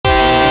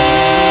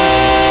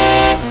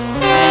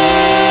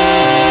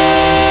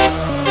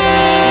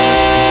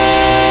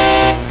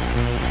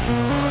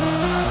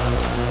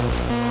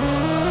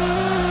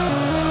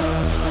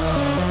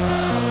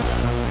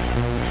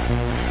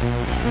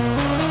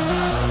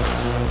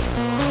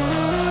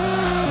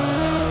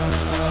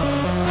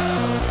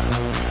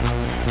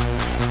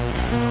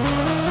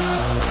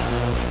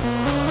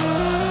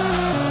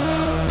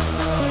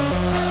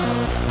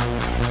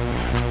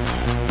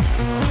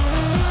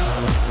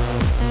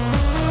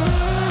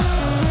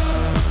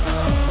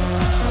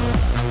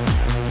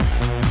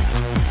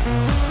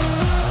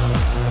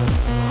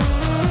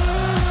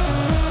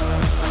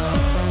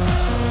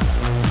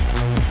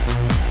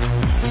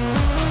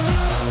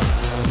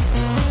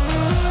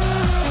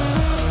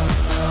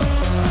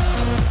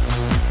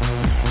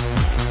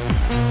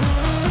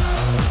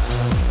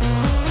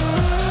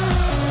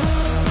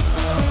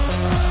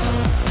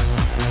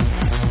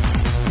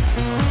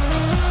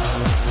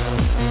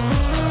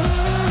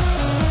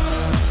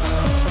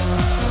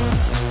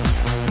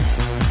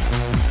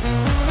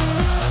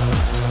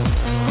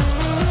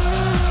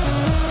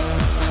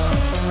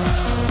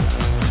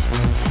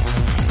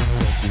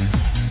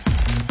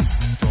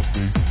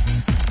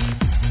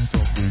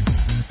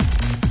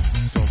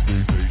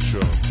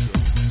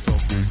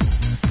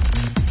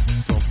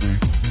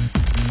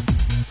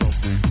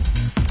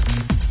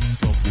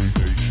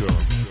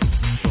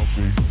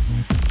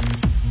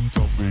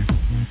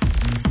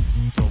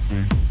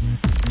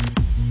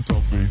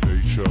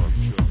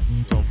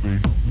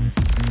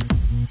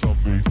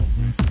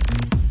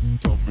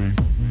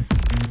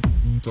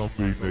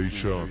Zombie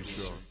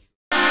Nations.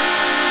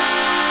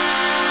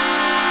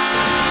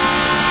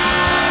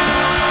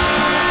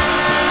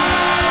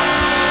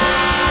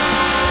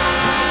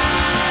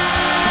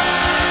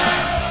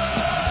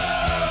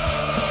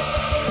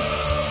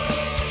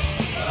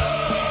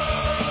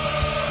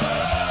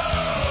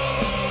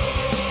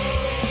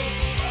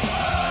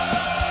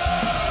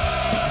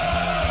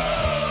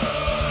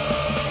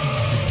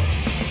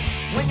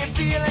 When you're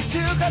feeling too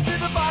close to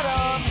the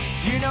bottom,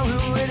 you know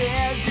who it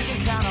is you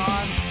can count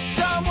on.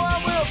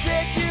 Someone will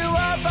pick you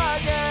up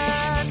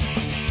again.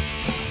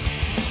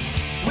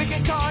 We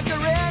can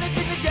conquer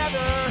anything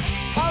together.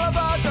 All of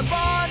us are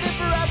bonded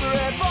forever.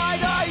 And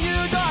find our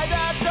you.